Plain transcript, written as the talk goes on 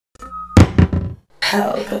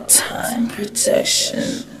Pelpa time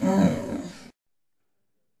protection.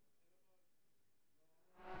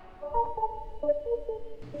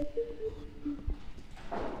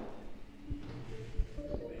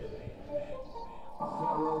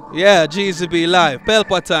 Yeah, GEEZY B live,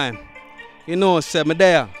 Pelpa time. You know, say me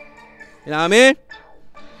there. You know what I mean?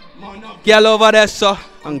 Girl over there, so,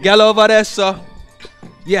 and girl over there, so.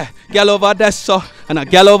 Yeah, girl over there, so, and a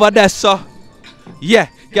girl over there, so. Yeah,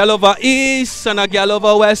 girl over east and a girl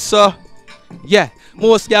over west, so. Yeah,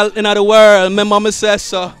 most girl in the world, my mama says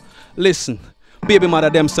so. Listen, baby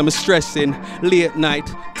mother them say me stressing, late night,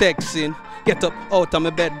 texting. Get up out of my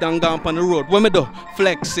bed, down gone on the road. What me do?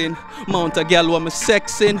 Flexing. Mount a girl when me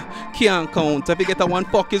sexing. Can't count. If you get a one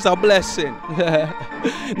fuck is a blessing.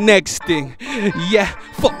 Next thing. Yeah,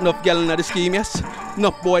 fuck enough girl in the scheme, yes.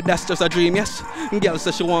 Enough boy, that's just a dream, yes. Girl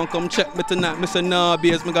says she want come check me tonight. Me say nah,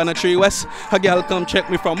 beers, me gonna tree west. A girl come check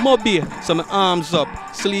me from Mobile. So my arms up,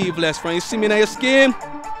 sleeveless. When you see me in your scheme,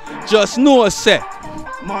 just know say.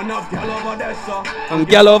 Man up, girl over there, so. And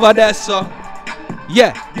girl over there, so.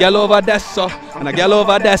 Yeah, girl over there, so, and a girl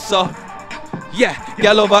over there, so. Yeah,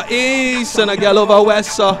 girl over east and a girl over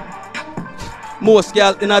west, so. Most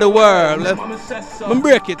girl in the world. Let me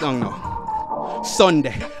break it down now.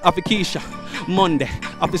 Sunday, after Keisha. Monday,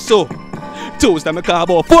 after So. Tuesday, me call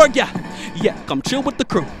about 4 girl. Yeah, come chill with the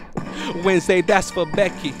crew. Wednesday, that's for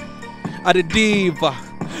Becky. At the Diva.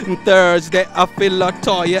 And Thursday, I feel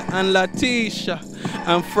Latoya and Latisha.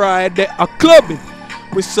 And Friday, I clubbing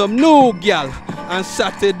with some new gal. And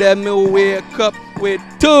Saturday me wake up with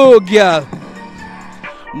 2 gal.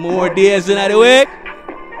 More days in the week.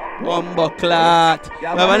 Clot.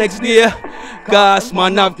 Remember next day? Cause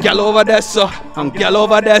man have gal over there, so. And gal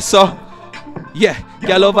over there, so. Yeah,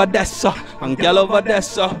 gal over there, so. And gal over there,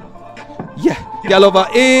 so. Yeah, gal over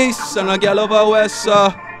east and a gal over west,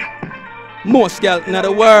 so. Most gal in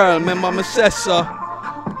the world, remember me say so.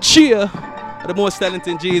 Cheer. The most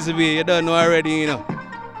talented GEEZY B, you don't know already, you know.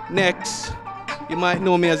 Next, you might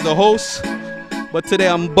know me as the host, but today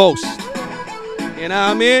I'm boast. You know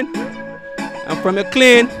what I mean? And from your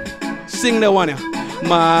clean, sing the one ya.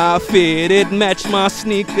 My fitted match my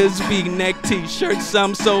sneakers, V-neck t-shirts,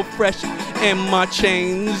 I'm so fresh. And my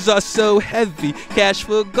chains are so heavy, cash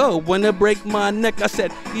for gold. Wanna break my neck, I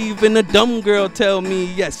said, even a dumb girl tell me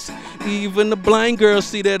yes. Even the blind girl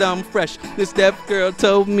see that I'm fresh. This deaf girl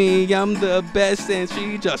told me I'm the best, and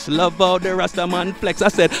she just love all the rest of my flex. I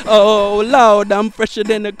said, oh Lord, I'm fresher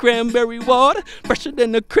than the cranberry water. Fresher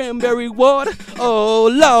than the cranberry water. Oh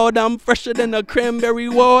Lord, I'm fresher than the cranberry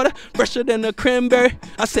water. Fresher than the cranberry.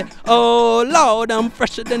 I said, oh Lord, I'm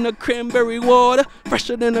fresher than the cranberry water.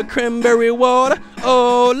 Fresher than the cranberry water.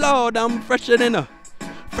 Oh Lord, I'm fresher than a.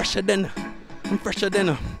 I'm fresher than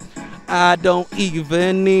a. I don't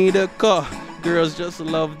even need a car. Girls just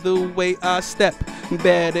love the way I step.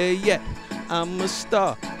 Better yet, I'm a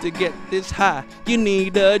star. To get this high, you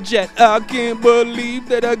need a jet. I can't believe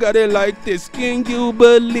that I got it like this. Can you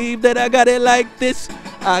believe that I got it like this?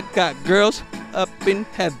 I got girls up in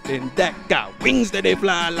heaven that got wings that they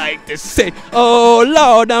fly like this. Say, oh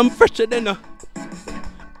Lord, I'm fresher than a.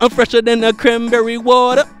 I'm fresher than the cranberry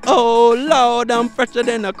water. Oh Lord, I'm fresher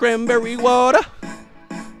than the cranberry water.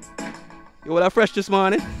 You what I fresh this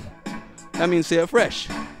morning? That means say fresh.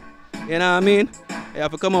 You know what I mean? You have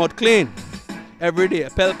to come out clean. Every day,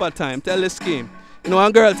 Pelpa time, tell the scheme. You know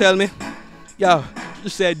one girl tell me, yo, you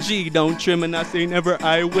said G don't trim and I say never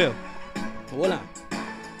I will. Hold on.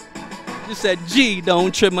 You said G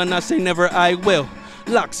don't trim and I say never I will.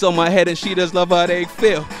 Locks on my head and she just love how they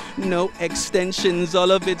feel. No extensions,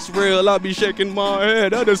 all of it's real. I'll be shaking my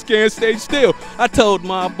head, I just can't stay still. I told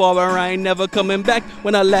my barber I ain't never coming back.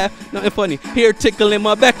 When I laugh, nothing funny. Here tickling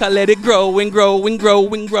my back, I let it grow and grow and grow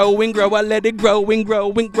and grow and grow. I let it grow and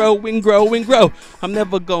grow and grow and grow and grow. I'm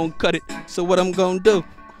never gonna cut it, so what I'm gonna do?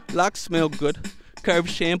 Locks smell good, curve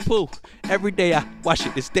shampoo. Every day I wash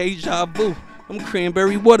it, it's deja vu. I'm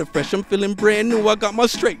cranberry water fresh, I'm feeling brand new. I got my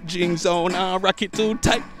straight jeans on, I don't rock it too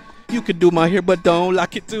tight. You could do my hair, but don't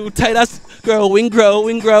lock it too tight. I grow and grow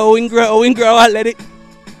and grow and grow and grow. I let it.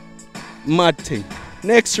 My thing.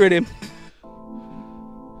 Next rhythm.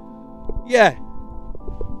 Yeah.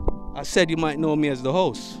 I said you might know me as the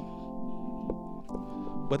host,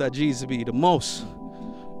 but I GEEZY B the most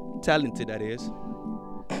talented, that is.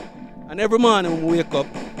 And every morning when I wake up,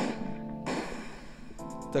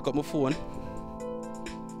 take up my phone,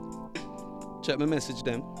 check my message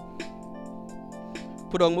them.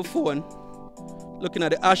 Put on my phone, looking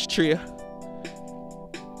at the ashtray,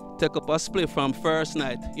 take up a split from first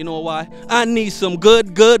night. You know why? I need some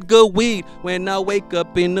good, good, good weed when I wake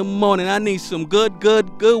up in the morning. I need some good,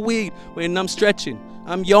 good, good weed when I'm stretching.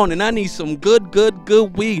 I'm yawning. I need some good, good,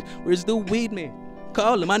 good weed. Where's the weed man?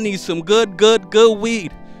 Call him. I need some good, good, good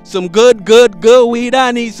weed. Some good, good, good weed.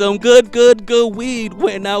 I need some good, good, good weed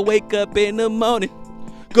when I wake up in the morning.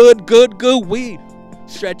 Good, good, good weed.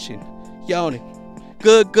 Stretching, yawning.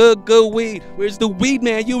 Good, good, good weed. Where's the weed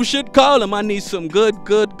man? You should call him. I need some good,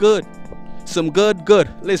 good, good. Some good, good.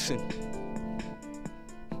 Listen.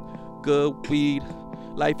 Good weed.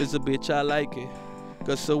 Life is a bitch, I like it.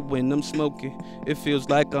 Cause so when I'm smoking, it feels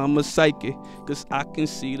like I'm a psychic. Cause I can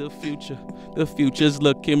see the future. The future's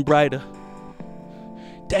looking brighter.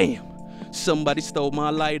 Damn. Somebody stole my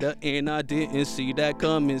lighter and I didn't see that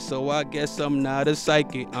coming. So I guess I'm not a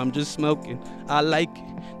psychic. I'm just smoking. I like it.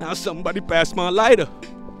 Now somebody pass my lighter.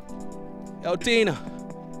 Yo, Tina.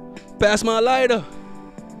 Pass my lighter.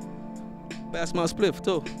 Pass my spliff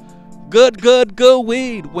too. Good, good, good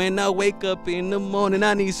weed. When I wake up in the morning,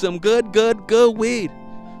 I need some good, good, good weed.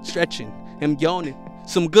 Stretching and yawning.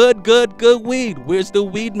 Some good, good, good weed. Where's the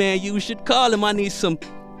weed man? You should call him. I need some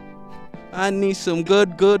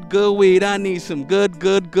good, good, good weed. I need some good,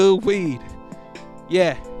 good, good weed.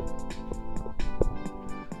 Yeah.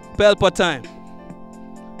 Pelpa time.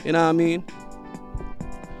 You know what I mean?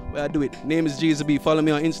 Where I do it. Name is GEEZY B. Follow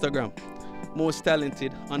me on Instagram. Most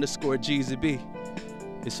talented _ GEEZY B.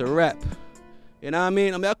 It's a rap. You know what I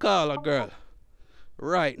mean? I'm gonna call a girl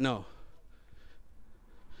right now.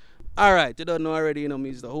 Alright, you don't know already, you know me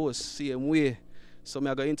is the host, same way. So I'm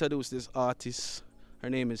gonna introduce this artist. Her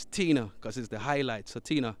name is Tina, because it's the highlight. So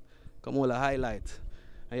Tina, come on the highlight.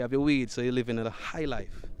 And you have your weed, so you're living in a high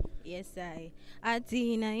life. Yes,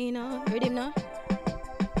 Tina, you know, read him now.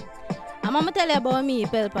 I'm gonna tell you about me,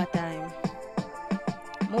 Pelpa time.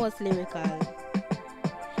 Most lyrical.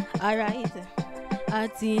 Alright.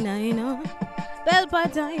 Tina, you know.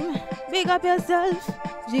 Pelpa time. Big up yourself.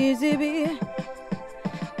 GEEZY B.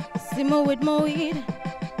 See me with my weed.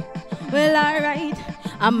 Well, alright.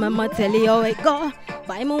 I'ma tell you how it go.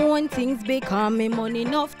 Buy my own things because me money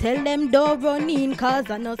enough. Tell them don't run in cause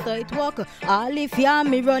I know so it work. All if you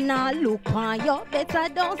me run all look on you. Better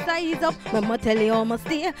don't size up. I'ma tell you how I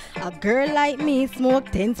stay. A girl like me smoke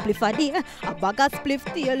 10 spliff a day. A bag of spliff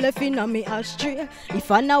tail left in me ashtray.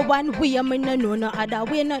 If I know one way, I no know no other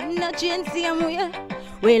way. Nothing no change same way.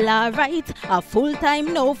 Well, alright, a full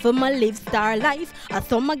time now for my live star life. As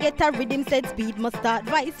some get a rhythm said speed must start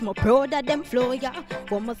vice. My proud of them flow, yeah.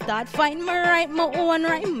 When I start find my write my own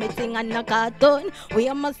rhyme, me sing and a cartoon. We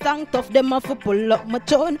am a song tough, them have to pull up my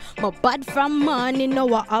tone. My bad from morning,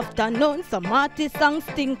 now afternoon. Some artist songs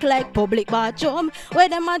stink like public bathroom. Where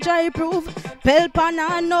them a try prove? Pelpa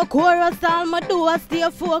nah no chorus, all my do a stay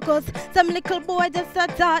focused. Some little boy just a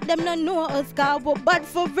talk, them no know us. Cause we bad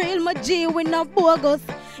for real, my G we no bogus.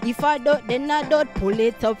 If I don't, then I don't pull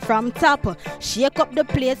it up from top. Shake up the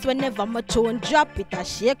place whenever my tone drop it. I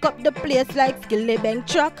shake up the place like Skilly Bank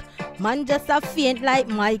truck. Man just a faint like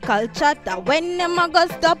Michael Chatter. When them a go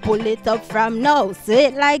stop, pull it up from now. Say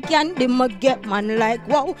it like Yandy, ma get man like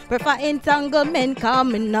wow. Prefer entanglement, cause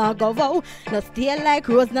me nah go vow. No stay like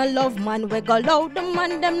Rose, no love man, we go low. The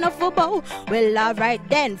man them no for bow. Well alright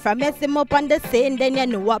then, from you see me up on the scene, then you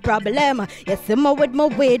know what problem. You see me with my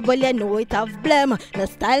weight, well you know it have blame. No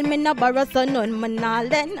style me no borrow, so none me nah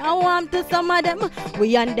lend. I want to some of them,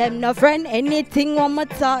 we and them no friend. Anything on my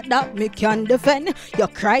talk that me can defend. You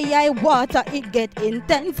cry I water, it get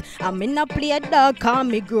intense. I'm in a play dog, call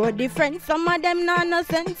me grow different. Some of them nah no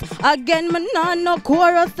sense. Again, me nah no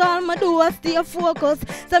chorus, all me do is stay focused.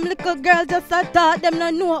 Some little girl just a thought them no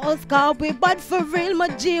know us. Cause we bad for real, my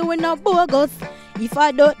G we no bogus. If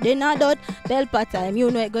I don't, then I don't. Pelpa time, you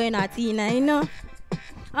know it going at Tina, you know.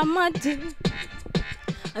 I'm a G.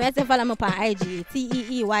 I'm going to follow me on IG,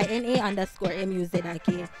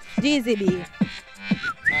 TEEYNA_MUZK. GEEZY B.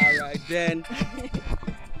 Alright then.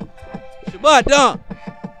 Shabbat down.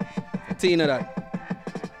 Tina that.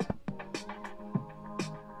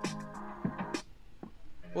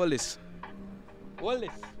 Wallace.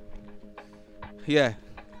 Yeah.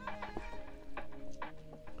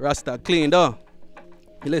 Rasta clean down.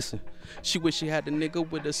 You listen. She wish she had a nigga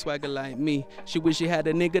with a swagger like me. She wish she had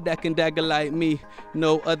a nigga that can dagger like me.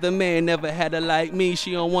 No other man never had her like me.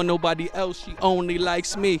 She don't want nobody else, she only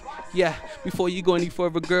likes me. Yeah, before you go any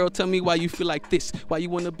further, girl, tell me why you feel like this. Why you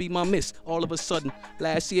wanna be my miss all of a sudden.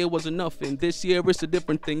 Last year was enough and this year it's a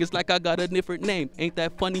different thing. It's like I got a different name. Ain't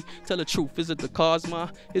that funny? Tell the truth. Is it the cars, ma?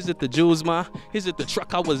 Is it the jewels, ma? Is it the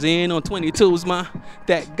truck I was in on 22s, ma?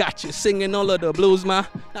 That got you singing all of the blues, ma?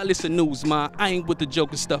 Now listen news, ma. I ain't with the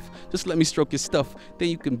joking stuff. Just Just let me stroke your stuff, then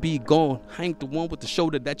you can be gone. I ain't the one with the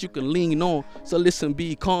shoulder that you can lean on. So listen,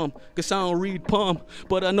 be calm, cause I don't read palm,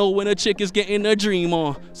 but I know when a chick is getting a dream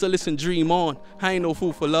on. So listen, dream on. I ain't no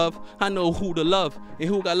fool for love. I know who to love and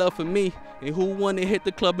who got love for me, and who wanna hit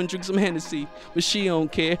the club and drink some Hennessy. But she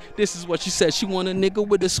don't care. This is what she said. She want a nigga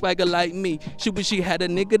with a swagger like me. She wish she had a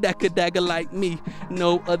nigga that could dagger like me.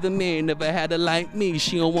 No other man never had a like me.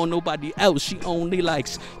 She don't want nobody else. She only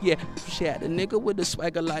likes, yeah, she had a nigga with a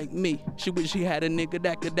swagger like me. She wish she had a nigga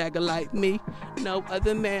that could dagger like me. No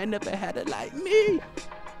other man never had it like me.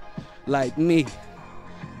 Like me.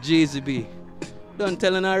 GEEZY B. Done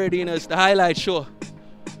telling already, you know, it's the highlight show.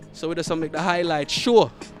 So we just make the highlight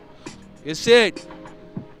show. You see it?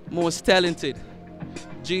 Most talented.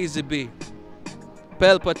 GEEZY B.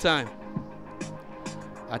 Pelpa time.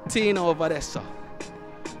 A teen over there, sir.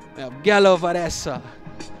 We have gal over there, sir.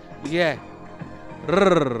 Yeah.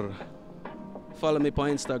 Rrr. Follow me on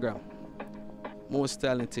Instagram. Most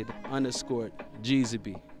talented _ GEEZY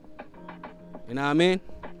B. You know what I mean?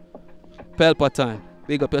 Pelpa time.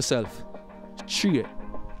 Big up yourself. Cheer.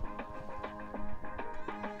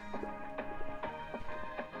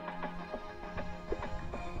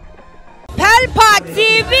 Pelpa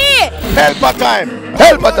TV! Pelpa time!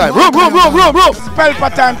 Pelpa time! Room!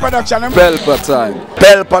 Pelpa time production. Pelpa time!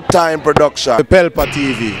 Pelpa time production. Pelpa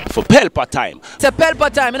TV. For Pelpa time. It's a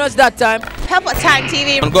Pelpa time, you know it's that time. Pelpa time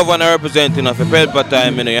TV. I'm governor representing of Pelpa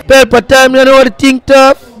time, you know. Pelpa time, you know what I think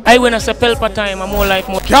tough? I when I say Pelpa time, I'm more like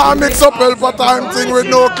more. Can't mix up Pelpa time thing with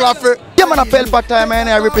no coffee. Yeah, man, a Pelpa time, man.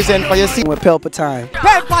 I represent for you. See, we're Pelpa time.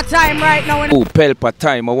 Pelpa time right now. Oh, Pelpa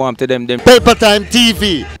time, I want to them. Pelpa time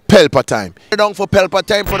TV. Pelpa time. Down for Pelpa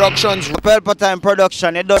time productions. Pelpa time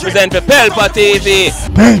production. It does Present for Pelpa TV.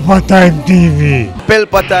 Pelpa time TV.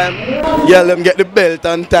 Pelpa time. Yeah, let them get the belt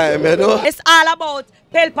on time, you know. It's all about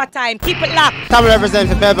Pelpa time. Keep it locked. Come represent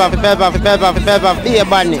for Pelpa. Be a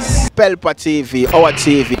badness. Pelpa TV, our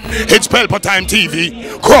TV. It's Pelpa time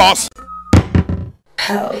TV. Cross.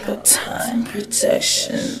 Pelpa time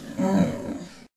protection.